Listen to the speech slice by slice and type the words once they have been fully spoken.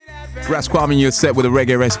Congrats, Kwame, you're set with a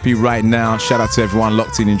reggae recipe right now. Shout out to everyone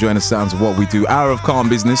locked in, enjoying the sounds of what we do. Hour of Calm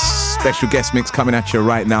Business, special guest mix coming at you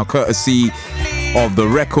right now, courtesy of the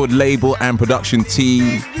record label and production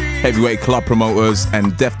team, heavyweight club promoters,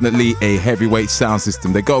 and definitely a heavyweight sound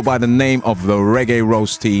system. They go by the name of the Reggae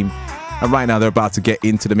Roast Team. And right now they're about to get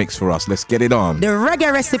into the mix for us. Let's get it on. The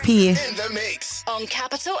reggae recipe. In the mix. On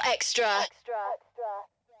Capital Xtra.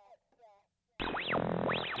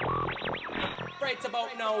 Right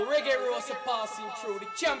about now, Reggae Roast passing through the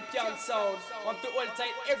champion sound. Want to hold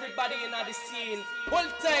tight everybody in the scene.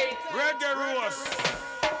 Hold tight. Reggae Roast.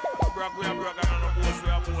 We are broke and on the boss, we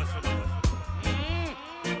are boss.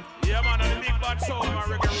 Yeah, man, and the big bad sound, man,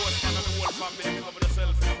 Reggae Roast, man, and the whole family, pick up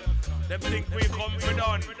yourself. Them think we come, we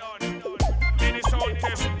done. Any sound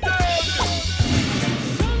test, dead.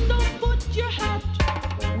 Son, don't put your hat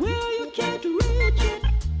where you can't reach it.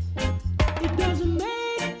 It doesn't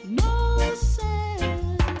make no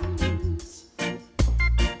sense.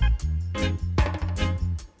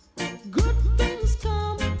 Good things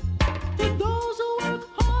come to those who work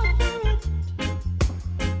hard for it.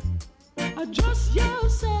 Adjust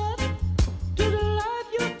yourself to the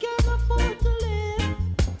life you can afford to live.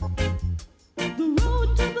 The road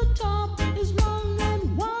to the top is long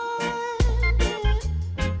and winding.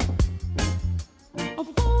 A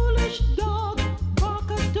foolish dog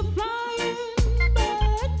barketh to flying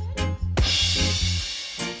bird.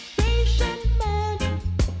 Patient man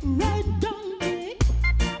ride donkey.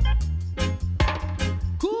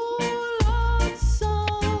 Cool hot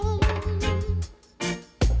sun.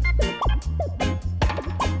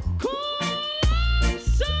 Cool hot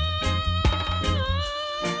sun.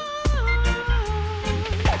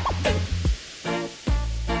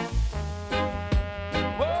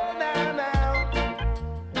 Whoa, now, now.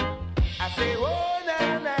 I say, whoa,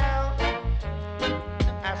 now, now.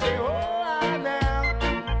 I say, whoa, now.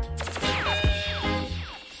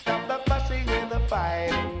 Stop the fussing and the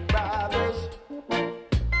fighting, brothers.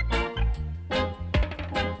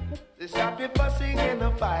 Stop your fussing and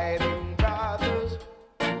the fighting, brothers.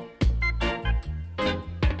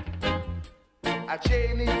 A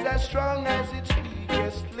chain is as strong as its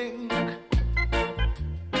weakest link.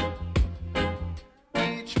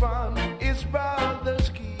 Each one is brother's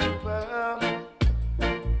keeper.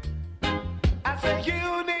 I say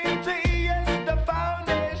unity is the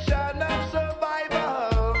foundation of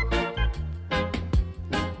survival.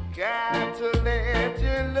 Got to let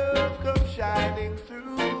your love come shining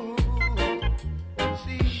through.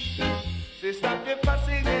 See, stop your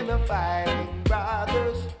fussing and the fighting,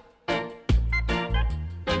 brothers.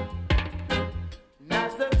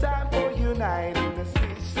 Now's the time for uniting the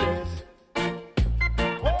sisters.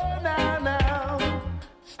 Oh, now, now,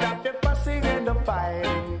 stop your fussing and the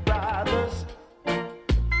fighting, brothers.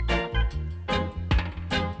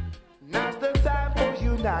 Now's the time for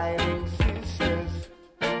uniting sisters.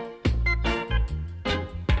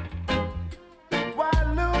 Why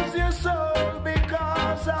lose your soul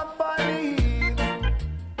because of folly?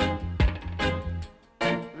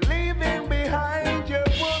 Leaving behind your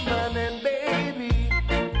woman and baby.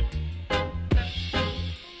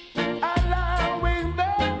 Allowing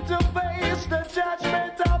them to face the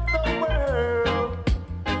judgment of the world.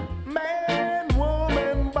 Man,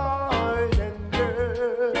 woman, boys and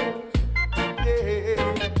girls.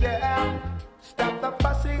 Yeah, yeah. Stop the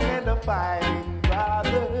fussing and the fighting,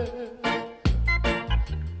 brothers.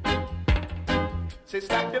 Say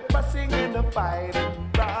stop your fussing and the fighting,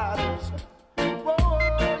 brothers. Oh,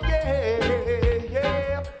 yeah,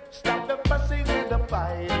 yeah. Stop the fussing and the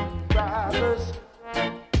fighting, brothers.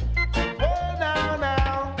 Oh, now,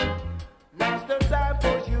 now. Now's the time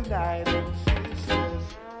for uniting sisters.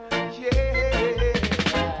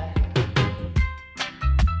 Yeah.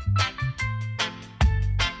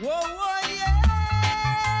 Whoa, whoa, yeah,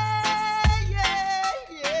 yeah,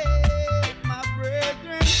 yeah, my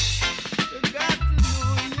brethren, you got to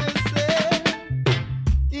know yourself.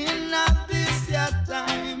 In this your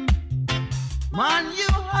time, man, you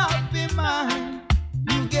have in mind,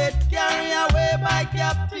 you get carried away by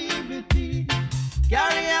captivity,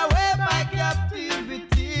 carried away by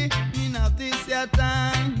captivity. In this your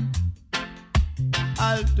time.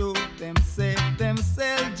 Although them say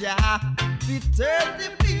Jah, the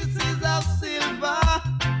 30 pieces of silver,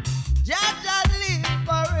 Jah live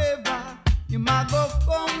forever. You might go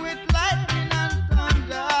come with lightning and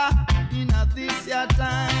thunder in this your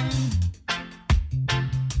time.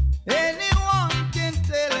 Anyone can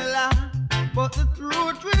tell a lie, but the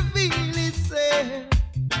truth reveal itself.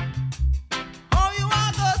 Oh, you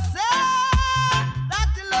are gonna say that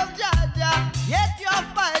you love Jah, yet you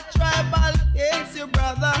fight tribal against your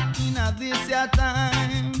brother in this your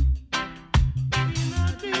time.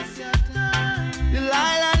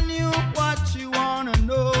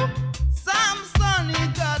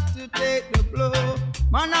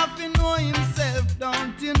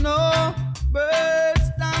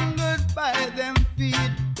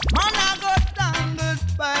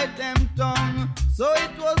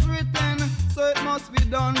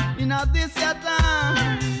 In a this your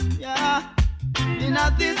time, yeah. In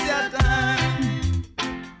a this your time.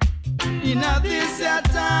 In a this your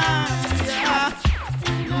time, yeah.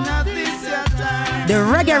 In a this your time. The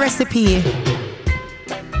reggae recipe.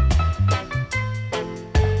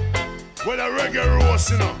 Well, a reggae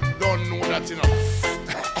roast, you know. Don't know that, you know.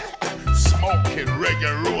 Smoking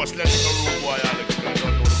reggae roast. Let's go, rude boy, Alex. I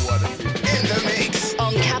don't know the boy that in the mix.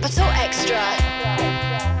 On Capital Extra.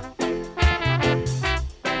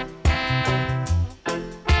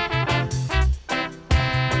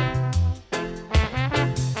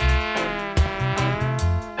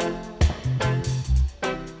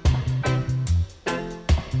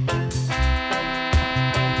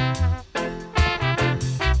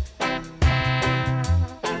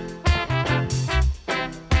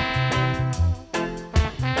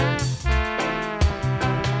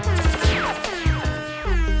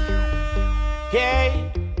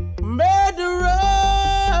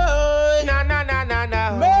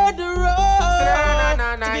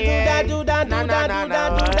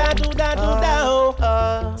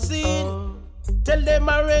 Tell them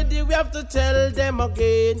already, we have to tell them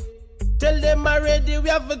again. Tell them already, we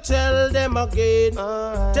have to tell them again.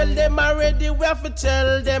 Tell them already, we have to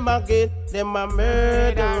tell them again. Them a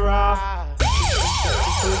murderer.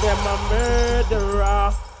 Them a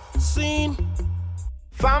murderer. Seen.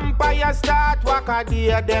 Vampire start walk a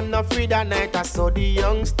day, them no free the night. I saw the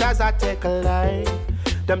youngsters a take a life.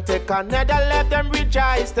 Them take another left, them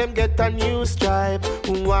rejoice, them get a new stripe.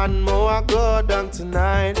 One more go down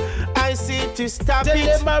tonight. I see to stop it.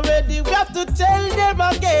 Tell them already, we have to tell them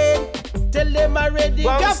again. Tell them already, we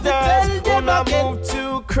have to tell them again. Move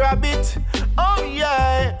to grab it. Oh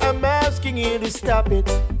yeah, I'm asking you to stop it.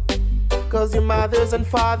 Cause your mothers and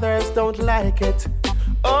fathers don't like it.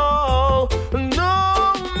 Oh,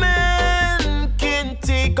 no man can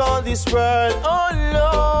take all this world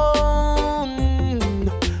alone.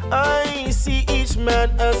 I see each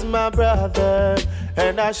man as my brother,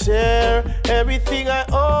 and I share everything I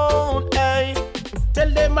own. I tell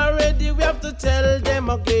them already, we have to tell them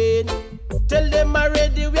again. Tell them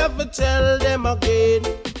already, we have to tell them again.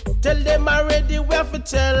 Tell them already, we have to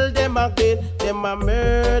tell them again. Them a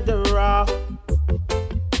murderer.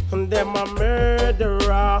 Them a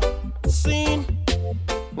murderer. Seen.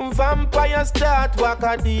 Vampires start walk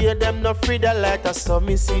a day, them no free the light. I saw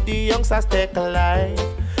me see the youngsters take a life.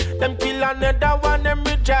 Them kill another one, them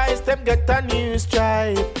rejoice, them get a new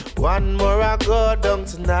stripe. One more I go down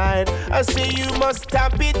tonight. I say you must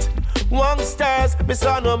stop it. Youngsters, me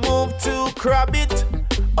son will move to grab it.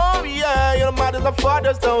 Oh yeah, your mothers and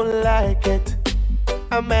fathers don't like it.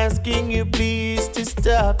 I'm asking you please to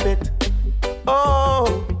stop it.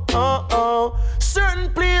 Oh, oh, oh.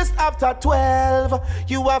 Certain place after 12,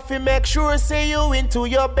 you have to make sure say you into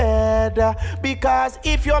your bed. Because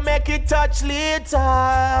if you make it touch later,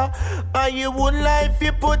 and you wouldn't like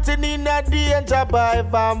you putting in a danger by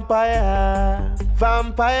vampire.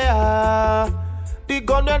 Vampire. The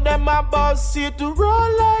gun of them a bust it to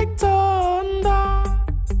roll like thunder.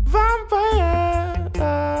 Vampire.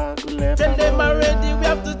 Tell them already, we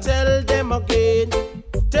have to tell them again.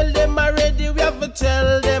 Tell them already, we have to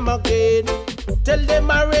tell them again. Tell them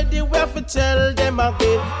already, we have to tell them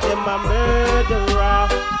again. Them a murderer.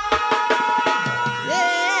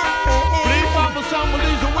 Play Papa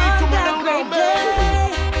somebody's away coming down on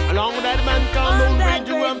me. Along with that man called Lone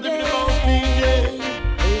Ranger, I'm the boss DJ.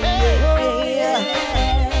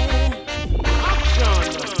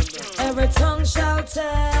 Action. Every tongue shall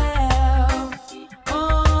tell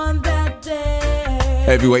on that day.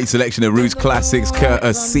 Heavyweight selection of Roots Classics,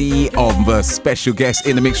 courtesy of the special guest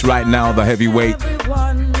in the mix right now, the heavyweight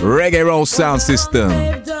Reggae Roll Sound System.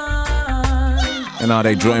 And are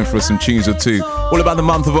they drawing for us some tunes or two? All about the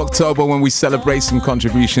month of October, when we celebrate some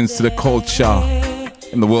contributions to the culture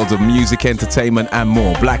in the world of music, entertainment and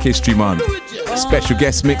more. Black History Month. Special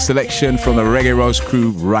guest mix selection from the Reggae Rolls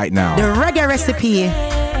crew right now. The reggae recipe.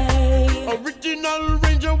 Original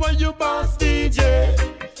Ranger when you boss DJ.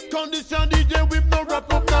 Condition DJ with no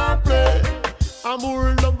rap up now play. I'm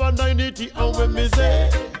more number 980 and when me say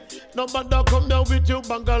nobody come down with you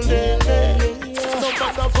bangalele.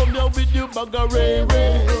 Nobody come down with you bangarere.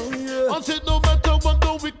 I said no matter what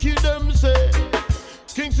the wicked them say.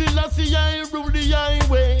 King Selassie I rule the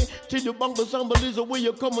highway. Till you bang the somebody's away,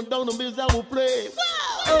 you're coming down the biz I will play.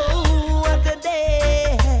 Oh, what a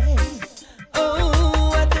day.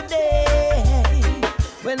 Oh, what a day.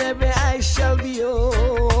 When every eye shall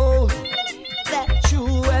behold that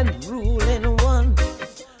true and ruling one.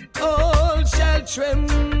 All shall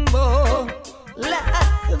tremble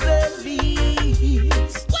like the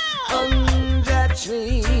leaves on the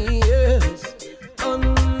trees, on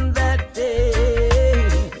the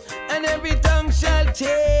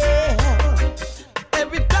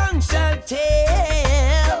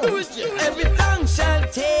Every tongue shall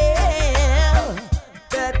tell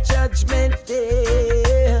that judgment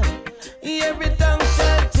day. Every tongue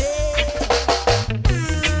shall tell.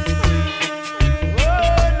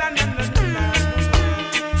 Oh, na na na na na.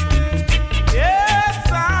 Yes,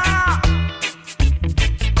 sir.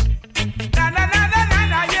 Na na na na na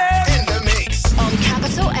na, yeah. In the mix. On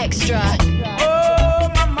Capital Extra. Oh,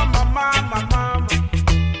 mama, mama, mama.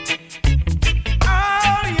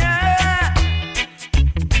 Oh, yeah.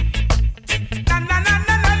 Na na na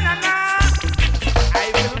na na na na. I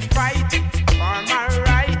will fight for my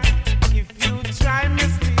right. If you try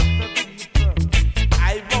mislead the people,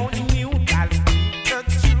 I won't mute. I'll speak the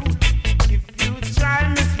truth. If you try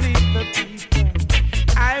mislead the people,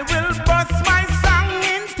 I will bust my song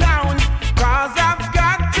in town. 'Cause I've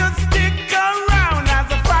got to stick around as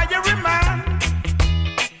a fiery man,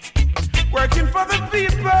 working for the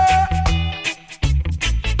people.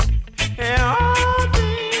 And all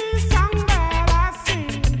these songs that I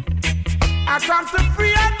sing, I come to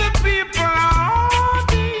free up the people. All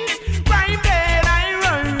these right that I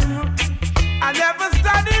run, I never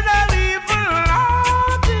studied a evil.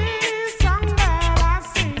 All these songs that I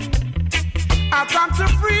sing, I come to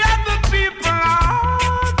free up the people.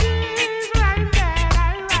 All these right that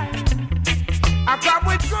I run, I come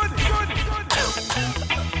with good, good, good.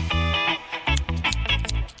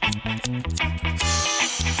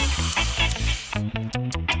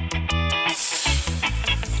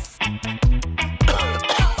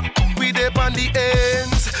 We dip on the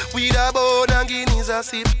ends, we da bone and guineas a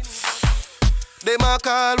sip. Them a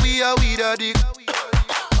call we a weed a dick.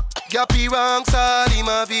 Gappy ranks all him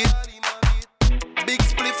a bit. Big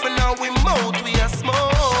spliff and now we mouth we a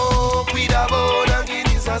smoke. We da bone and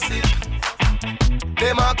guineas a sip.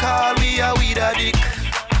 Them a call we a weed a dick.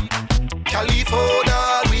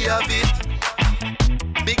 California we a bit.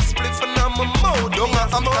 Big spliff and now my mouth down a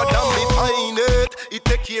Amsterdam me find it. It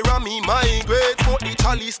take care of me migrate. Smoke the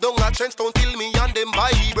chalice down a trench town till me and them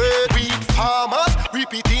vibrate. Weed farmers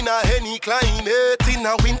repeat in a any climate. In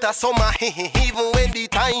a winter summer even when the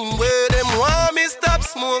time where them want me stop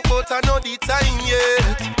smoke but I know the time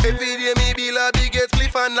yet. Every day me bill a big get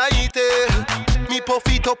spliff and light it. Me puff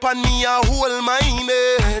it up and me a hold my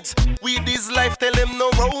meds. With this life tell them no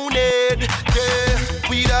rounded. Yeah,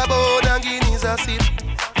 weed a bone and guineas a sip.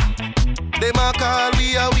 Them a call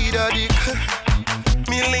we a weed a dick.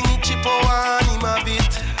 Me link chip on him a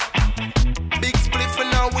bit. Big spliff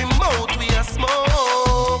and now we mouth we a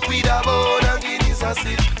smoke. Weed a bone and guineas a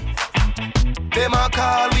sip. Them a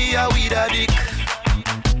call we a weed a dick.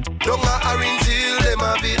 Don't a orange hill them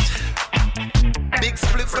a bit. Big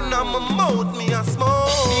spliff and now my mouth me a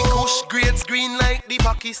smoke. Me kush grades green like the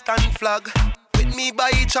Pakistan flag. With me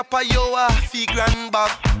buy chopper yo a fee grand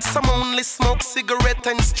bag. Some only smoke cigarette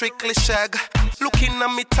and strictly shag. Looking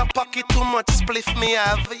at me top pocket too much spliff me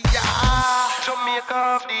have, yeah. Jamaica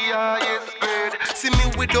of the highest grade. See me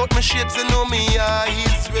without my shades you know me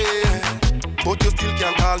eyes red. But you still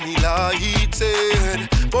can't call me lighted.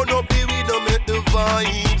 But no be we don't make the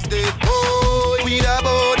vibes dead. Oh, we da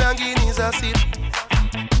bone and guineas a sip.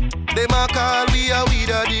 Them a call we a weed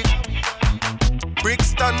a dick.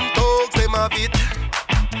 Brixton thugs them a bit.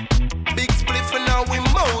 Big spliff and now we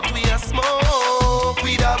mouth we a smoke.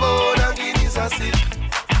 We da bone and guineas a sip.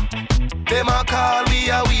 Them a call we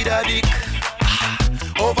a weed a dick.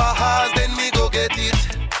 Over house then me go get it.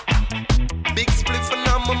 Big spliff and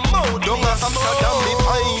now my mouth down a Amsterdam me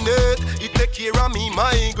find it. It take care of me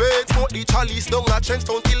migrate. Smoke the chalice down a trench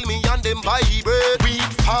town till me and them vibrate.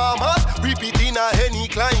 Weed farmers repeat in a any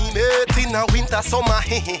climate. In a winter summer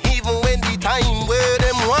even when the time where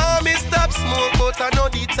them want me stop smoke but I know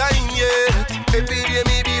the time yet. Every day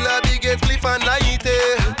me bill a big get spliff and light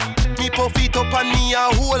it. Me puff it up and me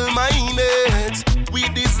a hold my meds.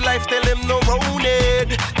 With this life tell them no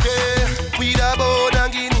rounded. Yeah, we da bone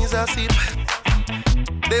and guineas a sip.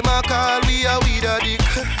 Them a call we a weed a dick.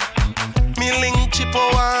 Me link chip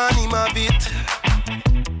on him a bit.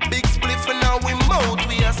 Big spliff and now we mouth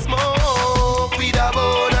we a smoke. We da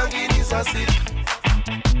bone and guineas a sip.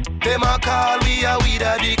 Them a call we a weed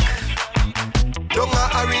a dick. Don't a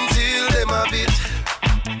orange hill them a bit.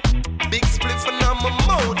 Big spliff and now my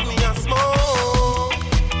mouth me a smoke.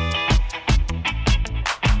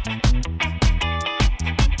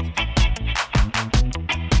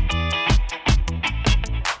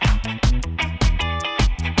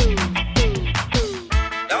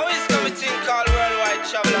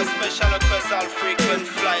 Special request all frequent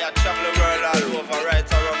flyer. Travel the world all over, right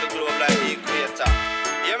around the globe like the equator.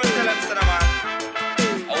 You ever tell them, son of man?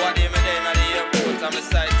 I want them in the airport. I'm a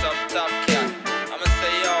sight up top cat. I'ma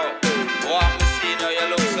say, yo, what I'm seeing now, you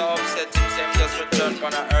look so upset. Him say, I'm just returned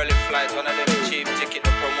from an early flight.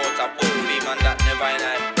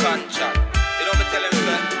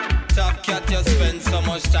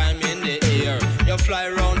 fly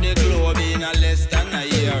round the globe in a less than a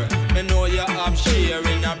year. Me know you have share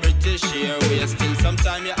in a British Airways. Still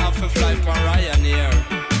sometime you have to fly from Ryanair.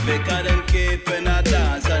 Because them keeping a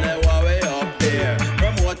dance and they want way up there.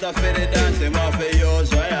 Promoter for the dance, they want to use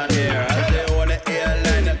Ryanair. As they own the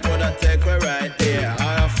airline, they coulda take we right there.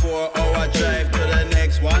 On a 4-hour drive to the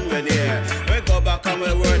next one we're there. We go back on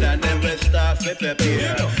the word and then we start to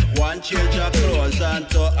prepare. One change of clothes and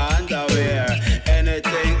to underwear.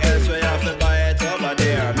 Anything else we have to buy it over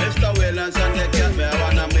there. Mr. Williams and the cat, me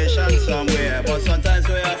on a mission somewhere. But sometimes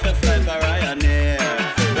we have to fly by Ryanair.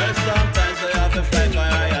 Well, sometimes we have to fly by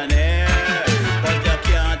Ryanair. But you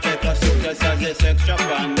can't take a suitcase as it's extra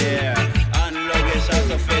on there. And luggage has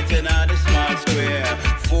to fit in all the small square.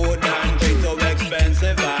 Food and drink too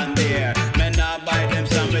expensive on there. Me not buy them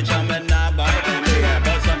sandwich and me not buy them beer.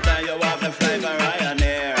 But sometimes you have to fly by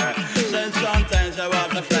Ryanair. Since sometimes you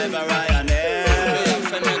have to fly by Ryanair. Me have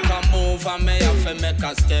to make a move and me have to make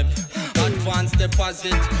a step. Advance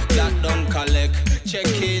deposit that don't collect. Check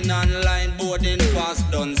in online, boarding fast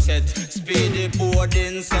done set. Speedy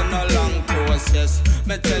boarding, so no long process.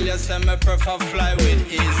 Me tell you, say me prefer fly with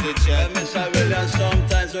EasyJet. Mr. Williams,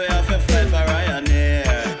 sometimes we have to fly by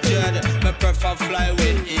Ryanair. Jet, me prefer fly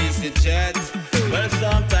with EasyJet. Well,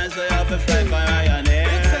 sometimes we have to fly by Ryanair.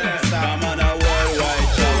 I'm on a worldwide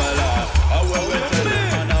traveler. I will be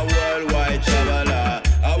telling on a worldwide traveler.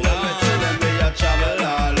 I will be telling me a travel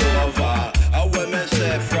all over. I will me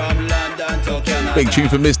say from London to Canada. Big tune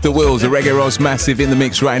from Mr. Wills, the Reggae Roast Massive in the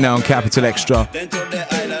mix right now on Capital Extra.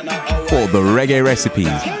 For the reggae recipe.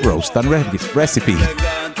 Roast and recipe.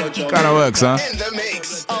 Kind of works, huh? In the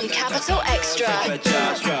mix on Capital Extra.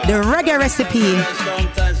 The reggae recipe.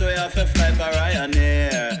 Sometimes we have to fly by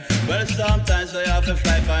Ryanair. Well, sometimes we have to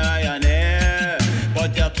fly by Ryanair.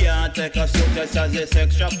 But you can't take a suitcase as it's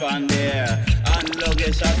extra on there. And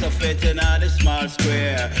luggage has to fit in all the small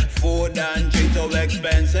square. Food and drink too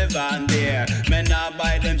expensive on there. Me not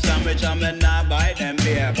buy them sandwich and me not buy them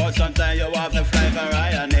beer. But sometimes you have to fly by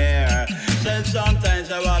Ryanair. Since sometimes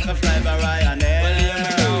you have to fly by Ryanair. Well, here we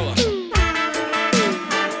go.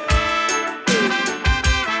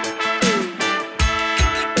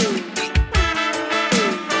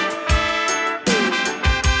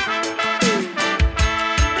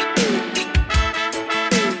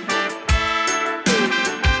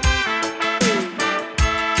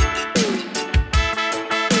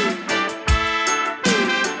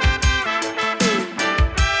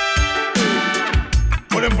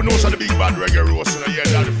 The big bad reggae roast, you know, yeah,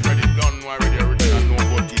 that the Freddy done already original, no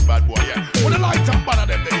go deep bad boy, yeah. When the light and banner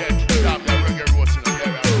them, they yeah, keep that reggae roast, you know,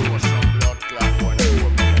 yeah, we roast some blood clot, boy, they go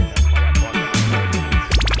up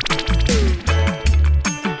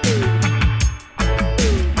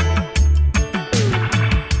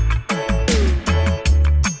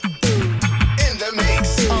In the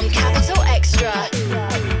mix on Capital Extra.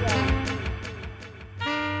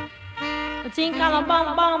 I think I'm a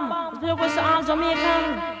bum bum. Look what's all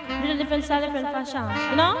Jamaican. Really different style, different fashion.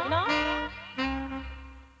 You know?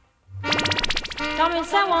 Come and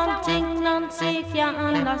say one thing, Nancy can't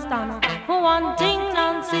understand. One thing,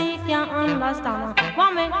 Nancy can't understand.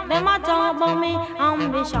 What make them a talk about me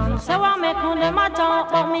ambition? Say what make them a talk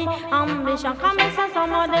about me ambition? Come and say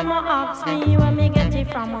some of them a ask me where me get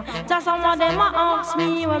it from. Just some of them a ask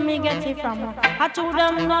me where me get it from. I told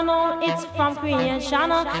them no, it's from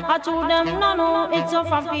creation. I told them no, it's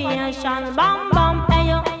from creation. Bam bam, hey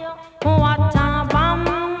yo, what a bam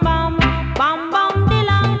bam, bam bam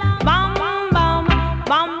dilang, bam bam,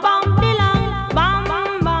 bam bam dilang, bam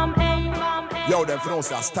bam, hey bam. Yo, them pronounce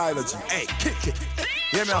that stylogy. Hey, kick it.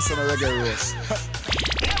 Hear me on a reggae roast.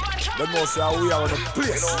 Them know say we are on the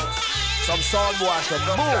place. Some sound boy can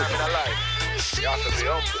move. You have to be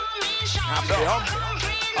humble. Have to be humble.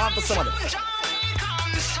 On to some of them.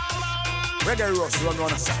 Reggae roast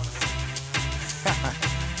run a song.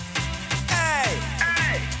 Hey,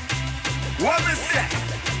 hey, what me say?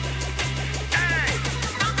 Hey,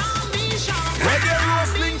 reggae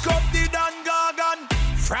roast link up the Dan Gargan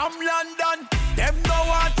from London. Them no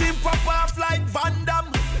want him pop off like Van Damme.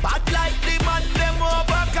 Bad like the man them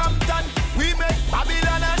over Compton. We make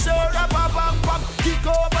Babylon and show up a bam bam. Kick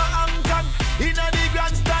over Angkon inna the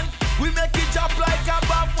grandstand. We make it up like a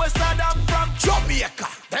bomb. Where Saddam from Jamaica.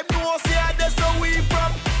 Them know say that's where we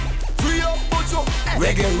from. Free up Buju.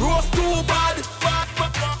 Reggae roast too bad.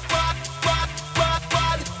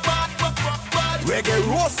 Reggae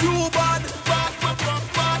roast too bad.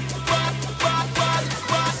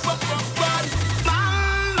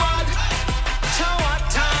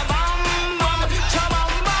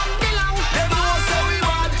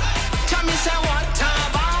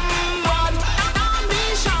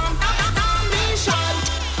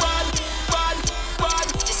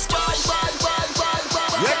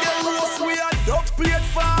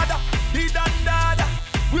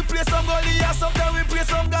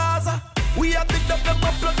 a dig up them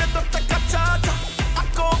up, plug it up, take a charter. I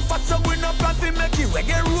come fast, so we no plan to make it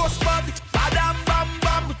reggae roast bad. Badam bam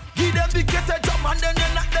bam, give them the ghetto drum and then you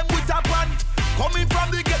knock them with a pan. Coming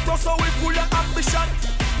from the ghetto, so we full of ambition.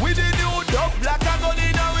 With the new dub, black and gun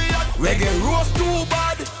in our yard. Reggae roast too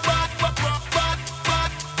bad. Bad, bad, bad, bad,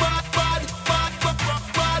 bad, bad, bad, bad, bad,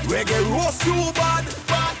 bad. Reggae roast too bad.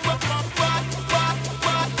 Bad, bad, bad, bad, bad,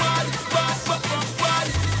 bad, bad, bad, bad, bad.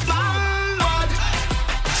 Bam, bad.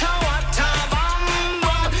 Chawata, bam,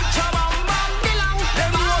 bad. Chabam, bam, bilang.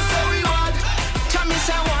 Them roast say we bad. Chami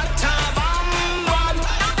say wata, bam, bad.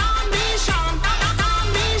 Ambition,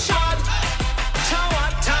 ambition.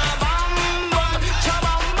 Chawata, bam, bad.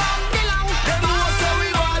 Chabam, bam, bilang. Them roast say we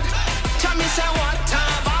bad. Chami say wata,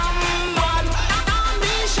 bam, bad.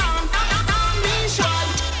 Ambition, ambition.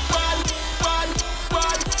 Bad, bad,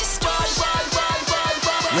 bad, bad, bad, bad, bad,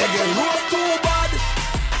 bad. Reggae roast too bad.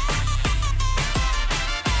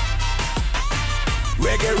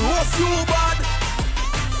 Reggae roast too bad.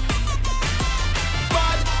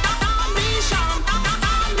 Bad. Ambition,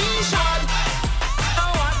 ambition.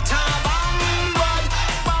 Wata, bam, bad.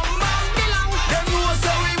 Bam, bam, bilang. Them know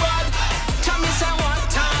say we bad. Chami say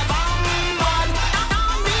wata, bam, bad.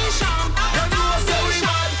 Ambition, them know say we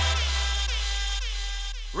bad.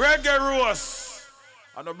 Reggae roast.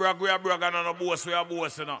 I no brag we a brag and I no boast we a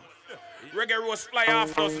boast, you know. Reggae roast fly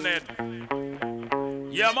off doesn't it?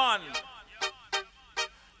 Yeah, man.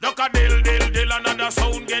 Duck a dill, dill, dill, another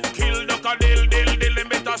sound get killed. Duck a dill, dill, dill, him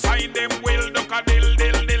better sign them will. Duck a dill,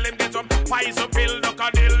 dill, dill, him get some poison pill. Duck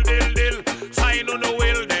a dill, dill, dill, sign on the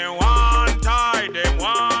will. Them one tie, them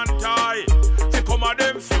one tie. They come at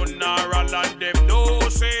them funeral and them no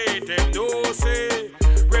say, them no say.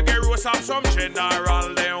 Reggae roast have some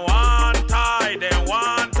general. Them one tie, them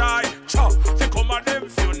one tie. Chop, they come at them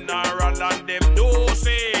funeral and them no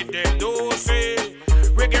say, them no say.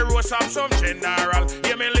 Reggae roast have some general.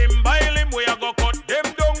 Yeah, me limb by limb, we a go cut them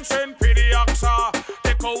down, send pity axa.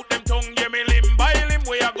 Take out them tongue, yeah, me limb by limb,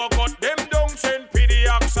 we a go cut them down, send pity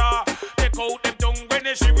axa. Take out them tongue, when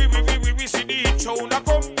they see we see the hit show na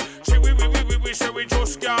come. See we say we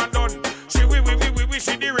just can't done. See we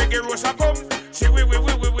see the reggae roast a come. See we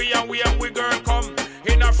and we girl come.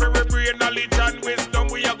 In a free brain, knowledge and wisdom,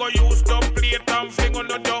 we a go use dumb plate and fling on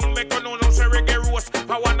the dung. Make no say reggae roast,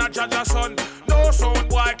 I wanna judge a son. No sound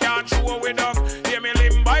boy can't show with them. Hear me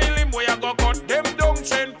limb by limb, we a go cut them down,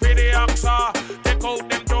 send pity axa. Take out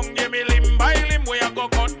them tongue, hear me limb by limb, we a go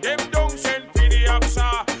cut them down, send pity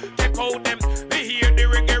axa. Take out them, we hear the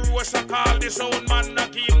reggae roast, I call the sound man,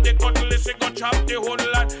 knock him the cutlass, he go chop the whole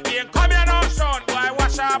lot. He ain't come here now, son, boy,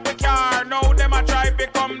 wash up the car. Now them a try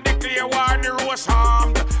become the clear war, the roast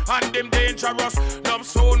harmed, and them dangerous. Love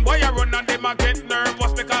sound, boy, I run and them a get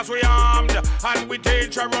nervous because we armed, and we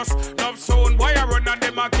dangerous. Love sound, boy, I run and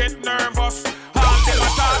them a get nervous. All them a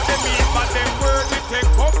talk them eat, but them word we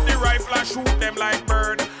take up the rifle and shoot them like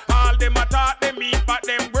bird. All them a talk them eat, but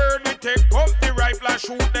them word we take up the rifle and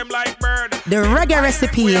shoot them like bird. The reggae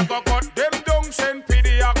recipe. We a go cut them down, send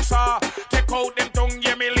pity axa. Take out them tongue,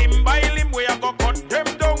 yeah, me limb by limb. We a go cut them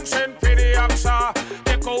down, send pity axa.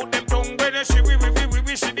 Take out them tongue, when they see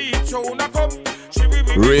we see the hit show na come.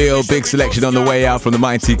 Real big selection on the way out from the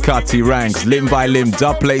mighty Cutty ranks. Limb by limb,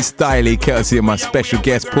 dub plate styly, courtesy of my special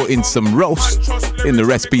guest. Put in some roast in the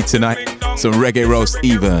recipe tonight. Some reggae roast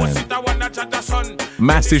even.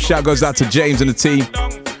 Massive shout goes out to James and the team.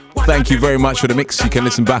 Thank you very much for the mix. You can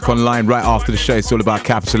listen back online right after the show. It's all about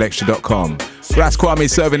capitalextra.com. Brass Kwame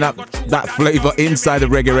serving up that flavor inside the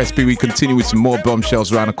reggae recipe. We continue with some more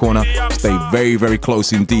bombshells around the corner. Stay very, very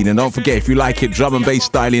close indeed. And don't forget, if you like it, drum and bass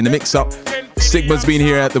style in the mix-up. Sigma's been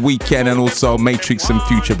here at the weekend, and also Matrix and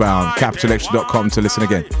Future Bound. Capitalextra.com to listen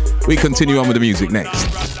again. We continue on with the music next.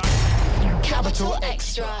 Capital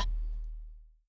Extra.